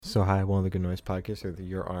So hi, one of the Good Noise podcasts, or the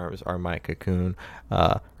Your Arms Are My Cocoon.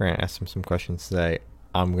 We're going to ask him some questions today.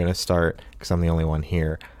 I'm going to start because I'm the only one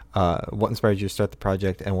here. What inspired you to start the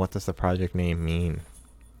project, and what does the project name mean?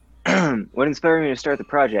 What inspired me to start the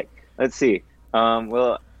project? Let's see.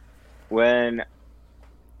 Well, when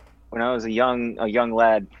I was a young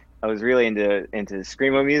lad, I was really into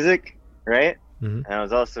screamo music, right? Mm-hmm. And I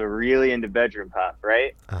was also really into bedroom pop,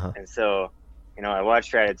 right? Uh-huh. And so, I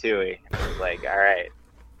watched Ratatouille, and I was like, all right,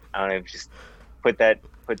 I want to just put that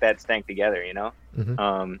stank together, Mm-hmm.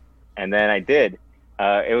 Um, and then I did.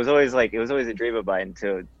 It was always a dream of mine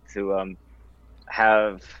to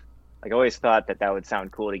have like I always thought that would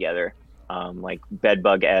sound cool together, like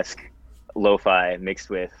bedbug-esque lo-fi mixed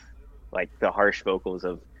with like the harsh vocals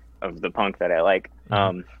of the punk that I like.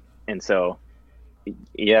 Mm-hmm. And so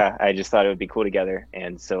yeah, I just thought it would be cool together,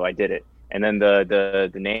 and so I did it. And then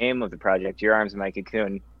the name of the project, Your Arms, My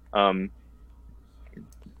Cocoon.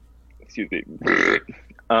 Excuse me.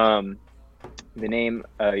 um, the name,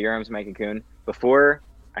 Your Arms, My Cocoon. Before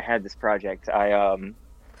I had this project, I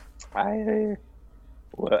I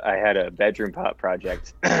had a bedroom pop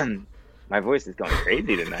project. My voice is going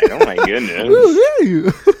crazy tonight. Oh my goodness.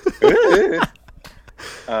 Woo-hoo!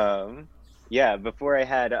 um, yeah, before I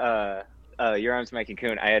had Your Arms My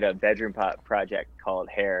Cocoon, I had a bedroom pop project called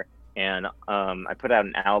Hair, and I put out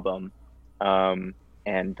an album, and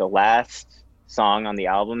the last song on the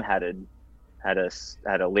album had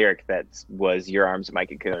a lyric that was Your Arms My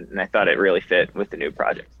Cocoon, and I thought it really fit with the new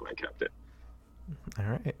project, so I kept it. All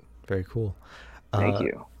right. Very cool. Thank Uh,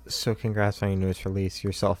 you. so congrats on your newest release,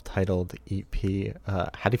 your self-titled EP.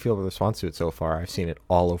 How do you feel about the response to it so far? I've seen it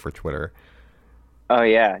all over Twitter. Oh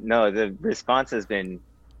yeah, no, the response has been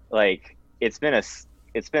like it's been a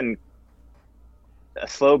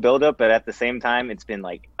slow buildup, but at the same time, it's been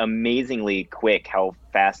like amazingly quick how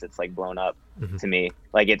fast it's like blown up Mm-hmm. to me.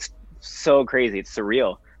 Like it's so crazy, it's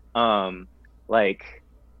surreal. Um, like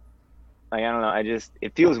I don't know,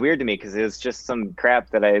 it feels weird to me because it's just some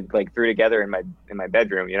crap that I like threw together in my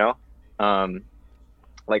bedroom, um,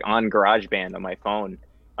 like on GarageBand on my phone,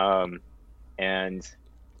 and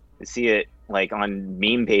to see it like on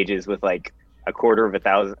meme pages with like a quarter of a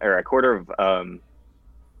thousand or a quarter of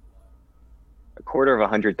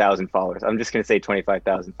 100,000 followers. I'm just gonna say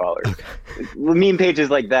 25,000 followers. Okay. Meme pages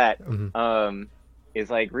like that Mm-hmm. is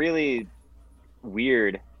like really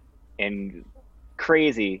weird and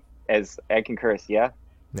crazy as I can curse. Yeah,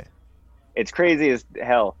 Yeah. it's crazy as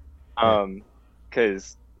hell. Yeah.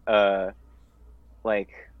 Because like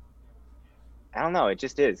I don't know, it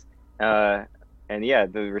just is. Uh, and yeah,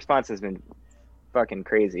 the response has been fucking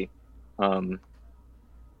crazy. Um,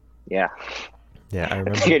 yeah, Yeah, I I think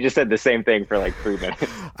remember. I just said the same thing for like 3 minutes.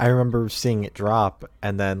 I remember seeing it drop,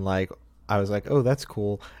 and then like I was like, "Oh, that's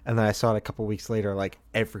cool." And then I saw it a couple weeks later, like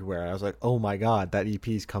everywhere. I was like, "Oh my god, that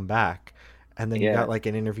EP's come back!" And then you got Yeah, like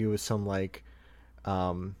an interview with some like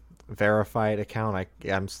um, verified account.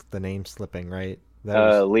 The name slipping, right? That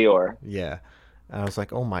was Leor. yeah. And I was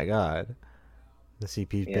like, "Oh my god, this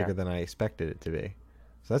EP's Yeah, bigger than I expected it to be."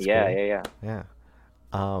 So that's yeah, cool. yeah, yeah. Yeah.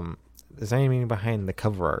 Um, is there any meaning behind the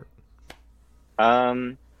cover art?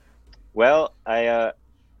 Um, well, I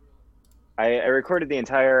recorded the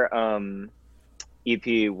entire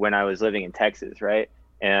EP when I was living in Texas, right?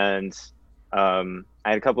 And I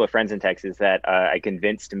had a couple of friends in Texas that I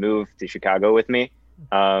convinced to move to Chicago with me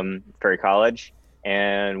for college.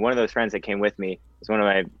 And one of those friends that came with me is one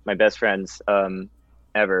of my best friends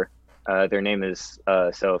ever. Their name is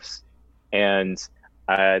Sophs, and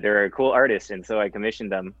they're a cool artist. And so I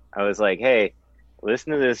commissioned them. I was like, "Hey,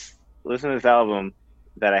 listen to this album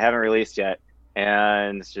that I haven't released yet,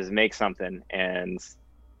 and just make something." And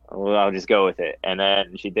well, I'll just go with it. And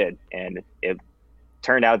then she did, and it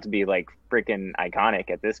turned out to be like freaking iconic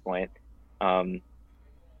at this point. Um,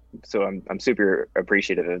 so I'm super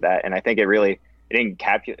appreciative of that, and I think it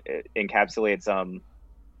encapsulates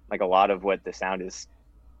like a lot of what the sound is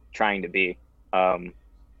trying to be, um,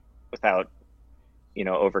 without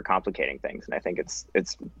overcomplicating things. And I think it's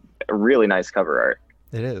a really nice cover art.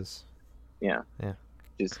 It is. Yeah, Yeah.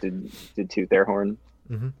 just did toot their horn.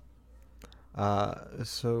 Mm-hmm.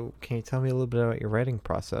 So can you tell me a little bit about your writing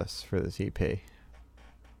process for this EP?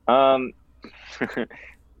 Um,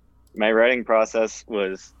 my writing process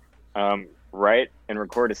was write and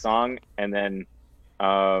record a song,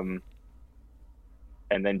 um,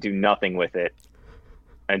 and then do nothing with it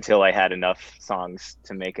until I had enough songs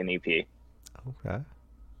to make an EP. Okay.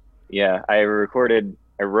 Yeah, I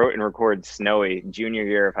wrote and recorded Snowy junior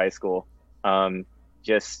year of high school,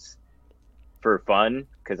 just for fun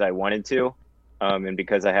because I wanted to, and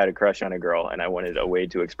because I had a crush on a girl and I wanted a way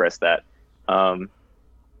to express that. Um,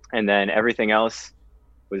 and then everything else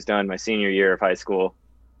was done my senior year of high school,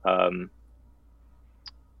 um,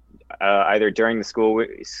 either during the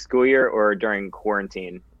school year or during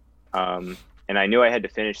quarantine. And I knew I had to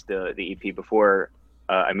finish the EP before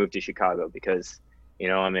I moved to Chicago because, you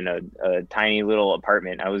know, I'm in a tiny little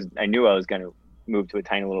apartment. I knew I was going to move to a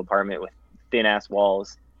tiny little apartment with thin ass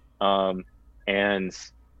walls, and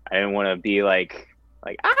I didn't want to be like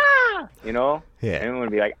ah, you know. Yeah. I didn't want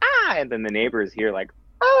to be like ah, and then the neighbors hear like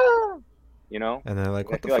ah, you know. And they're like,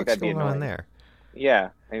 I what the feel like fuck's that'd be going on annoying. there? Yeah,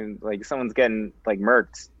 and like someone's getting like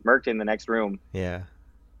murked in the next room. Yeah.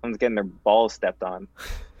 Someone's getting their balls stepped on.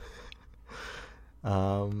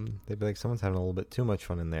 They'd be like, someone's having a little bit too much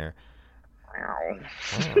fun in there. Ow.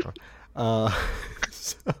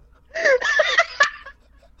 So,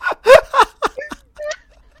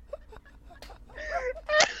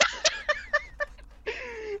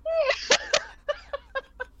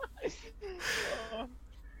 Oh,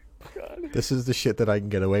 God. this is the shit that I can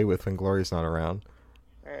get away with when Gloria's not around.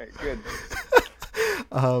 All right, good.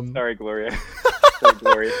 Um, Sorry, Gloria. Sorry,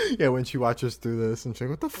 Gloria. yeah, when she watches through this and she's like,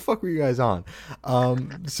 what the fuck were you guys on?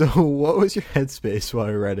 So what was your headspace while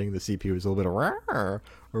you were writing the CP? Was it a little bit of "Rawr,"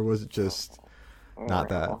 or was it just not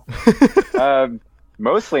that?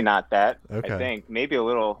 Mostly not that. Okay. I think maybe a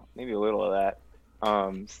little of that.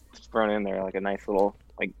 Just thrown in there like a nice little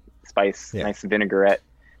like spice, Yeah. nice vinaigrette.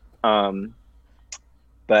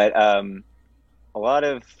 But a lot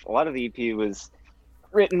of the EP was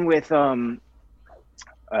written with like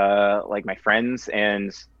my friends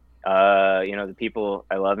and you know, the people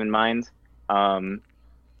I love in mind.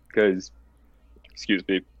 Because excuse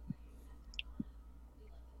me.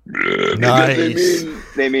 Nice.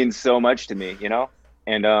 They mean so much to me, you know?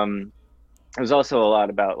 And it was also a lot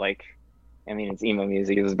about like, I mean, it's emo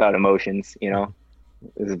music. It was about emotions, you know?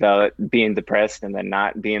 It was about being depressed and then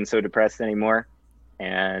not being so depressed anymore.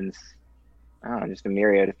 And I don't know, just a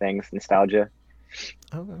myriad of things, nostalgia.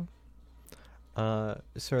 Okay. So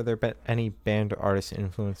are there any band or artist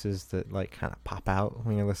influences that like kind of pop out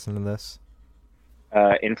when you listen to this?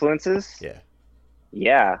 Influences? Yeah.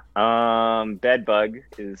 Yeah. Bedbug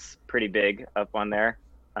is pretty big up on there.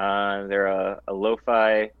 They're a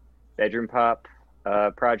lo-fi bedroom pop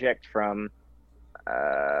project from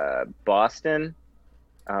Boston.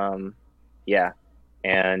 Yeah.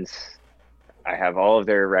 And I have all of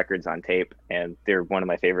their records on tape, and they're one of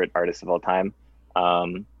my favorite artists of all time.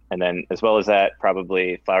 And then as well as that,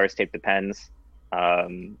 probably Flowers Tape the Pens,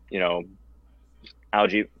 you know,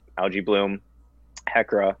 Algae Bloom,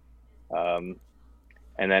 Hecra,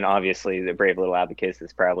 and then obviously the Brave Little Abacus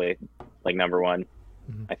is probably like number one.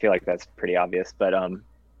 Mhm. I feel like that's pretty obvious, but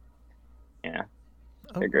yeah,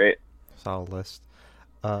 they're great. Solid list.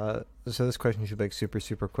 So this question should be like super,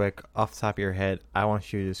 super quick. Off the top of your head, I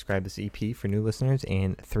want you to describe this EP for new listeners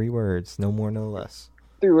in 3 words, no more, no less.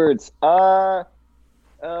 3 words.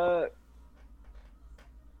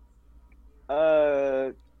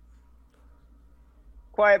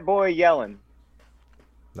 Quiet boy yelling.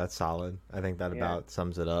 That's solid. I think that Yeah. about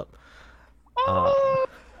sums it up. Oh!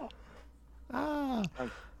 Ah,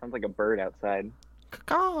 Sounds like a bird outside.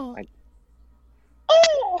 caw. Like-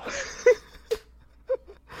 Oh!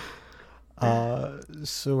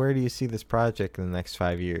 So where do you see this project in the next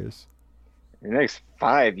 5 years? The next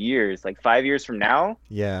 5 years, like 5 years from now.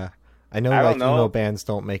 Yeah, I know I like don't know. emo bands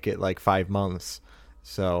don't make it like 5 months,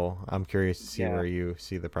 so I'm curious to see Yeah. where you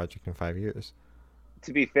see the project in 5 years.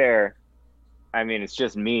 To be fair, I mean it's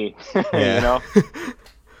just me. Yeah. You know,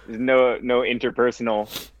 there's no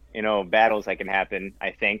interpersonal, you know, battles that can happen. I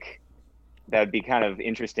think that would be kind of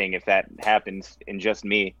interesting if that happens in just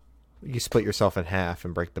me. You split yourself in half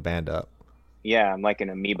and break the band up. Yeah, I'm like an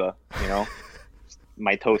amoeba, you know,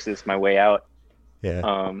 mitosis my way out.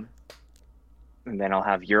 Yeah. And then I'll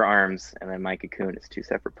have Your Arms and then My Cocoon as 2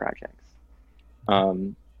 separate projects.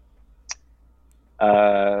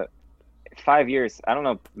 5 years, I don't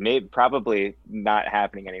know, maybe probably not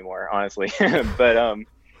happening anymore, honestly. But I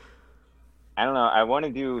don't know. I want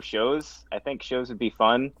to do shows. I think shows would be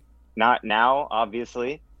fun. Not now,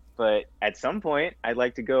 obviously, but at some point, I'd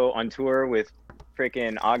like to go on tour with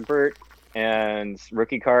freaking Ogbert and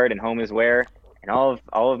Rookie Card and Home Is Where and all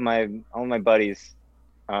of my buddies.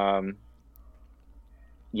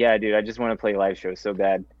 Yeah, dude, I just want to play live shows so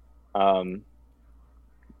bad. That's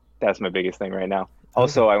my biggest thing right now.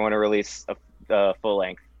 Also, I want to release a full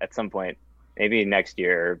length at some point, maybe next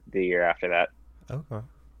year or the year after that. Okay.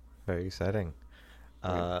 Very exciting.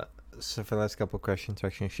 So for the last couple of questions, we're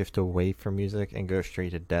actually going to shift away from music and go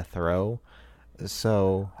straight to death row.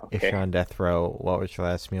 So if Okay. you're on death row, what would your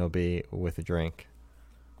last meal be with a drink?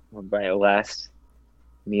 What would my last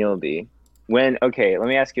meal be? Okay, let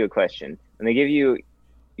me ask you a question. When they give you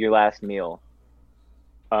your last meal,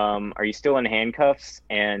 are you still in handcuffs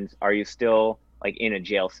and are you still like in a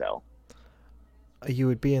jail cell? You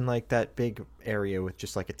would be in like that big area with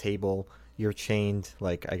just like a table. You're chained,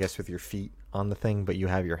 like I guess with your feet on the thing, but you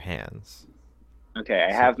have your hands. Okay,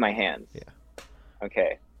 I So have my hands. yeah.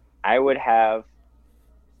 Okay. I would have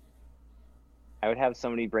I would have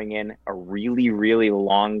somebody bring in a really, really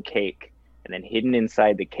long cake, and then hidden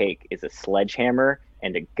inside the cake is a sledgehammer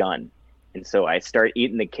and a gun. And so I start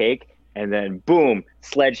eating the cake, and then boom,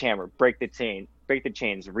 sledgehammer, break the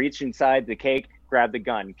chains, reach inside the cake, grab the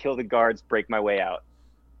gun, kill the guards, break my way out.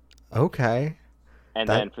 Okay. And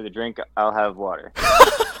That then for the drink, I'll have water.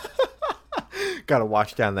 gotta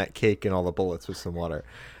wash down that cake and all the bullets with some water.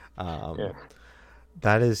 Um, Yeah.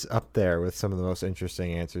 that is up there with some of the most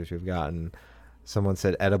interesting answers we've gotten. Someone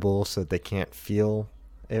said edible so that they can't feel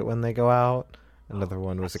it when they go out. Another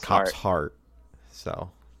one was a That's cop's smart, heart. So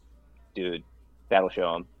dude. That'll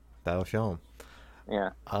show them. that'll show them. Yeah.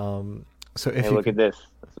 So if Hey, you look at could, this.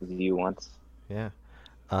 This was you once. yeah.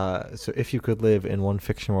 So if you could live in one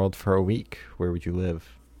fiction world for a week, where would you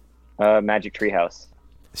live? Magic Treehouse.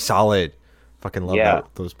 Solid. Fucking love Yeah.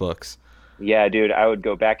 those books. Yeah, dude, I would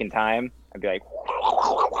go back in time. I'd be like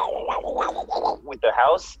with the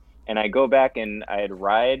house, and I go back and I'd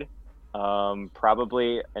ride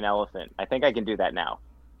probably an elephant. I think I can do that now.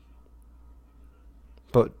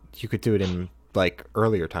 But you could do it in like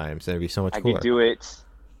earlier times, and it'd be so much I cooler. could do it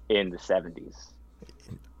in the 70s.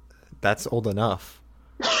 That's old enough.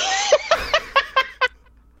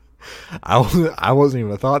 I wasn't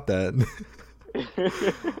even a thought that.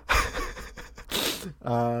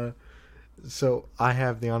 So I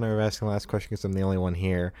have the honor of asking the last question because I'm the only one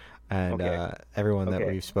here, and Okay. everyone that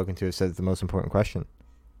Okay. we've spoken to has said it's the most important question.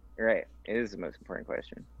 Right. It is the most important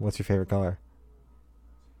question. What's your favorite color?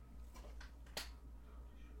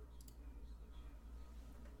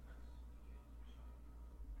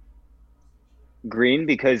 Green,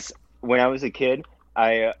 because when I was a kid,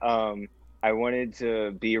 I wanted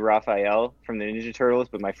to be Raphael from the Ninja Turtles,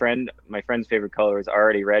 but my friend's favorite color is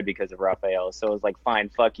already red because of Raphael. So I was like, fine,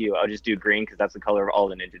 fuck you. I'll just do green because that's the color of all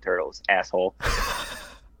the Ninja Turtles, asshole.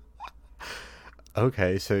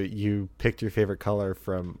 Okay, so you picked your favorite color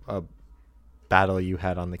from a battle you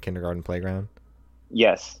had on the kindergarten playground?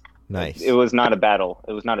 Yes. Nice. It was not a battle.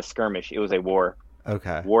 It was not a skirmish. It was a war.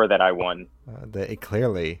 Okay. War that I won.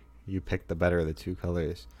 Clearly, you picked the better of the two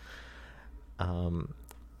colors.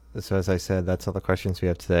 So as I said, that's all the questions we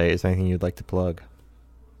have today. Is there anything you'd like to plug?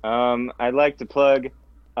 I'd like to plug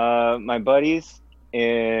my buddies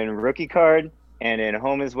in Rookie Card and in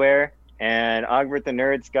Home Is Where. And Ogbert the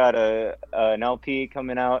Nerd's got an LP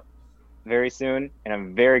coming out very soon, and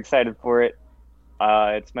I'm very excited for it.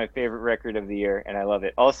 It's my favorite record of the year, and I love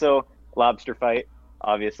it. Also, Lobster Fight,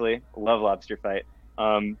 obviously. Love Lobster Fight.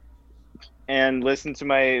 And listen to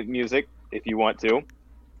my music if you want to.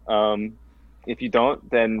 If you don't,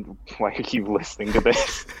 then why are you listening to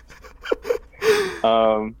this?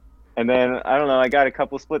 And then, I don't know, I got a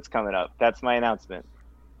couple splits coming up. That's my announcement.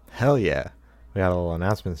 Hell yeah. We got a little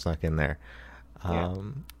announcement snuck in there. Yeah.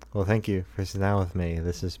 Well, thank you for sitting down with me.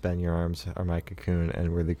 This has been Your Arms Are My Cocoon,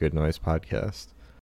 and we're the Good Noise Podcast.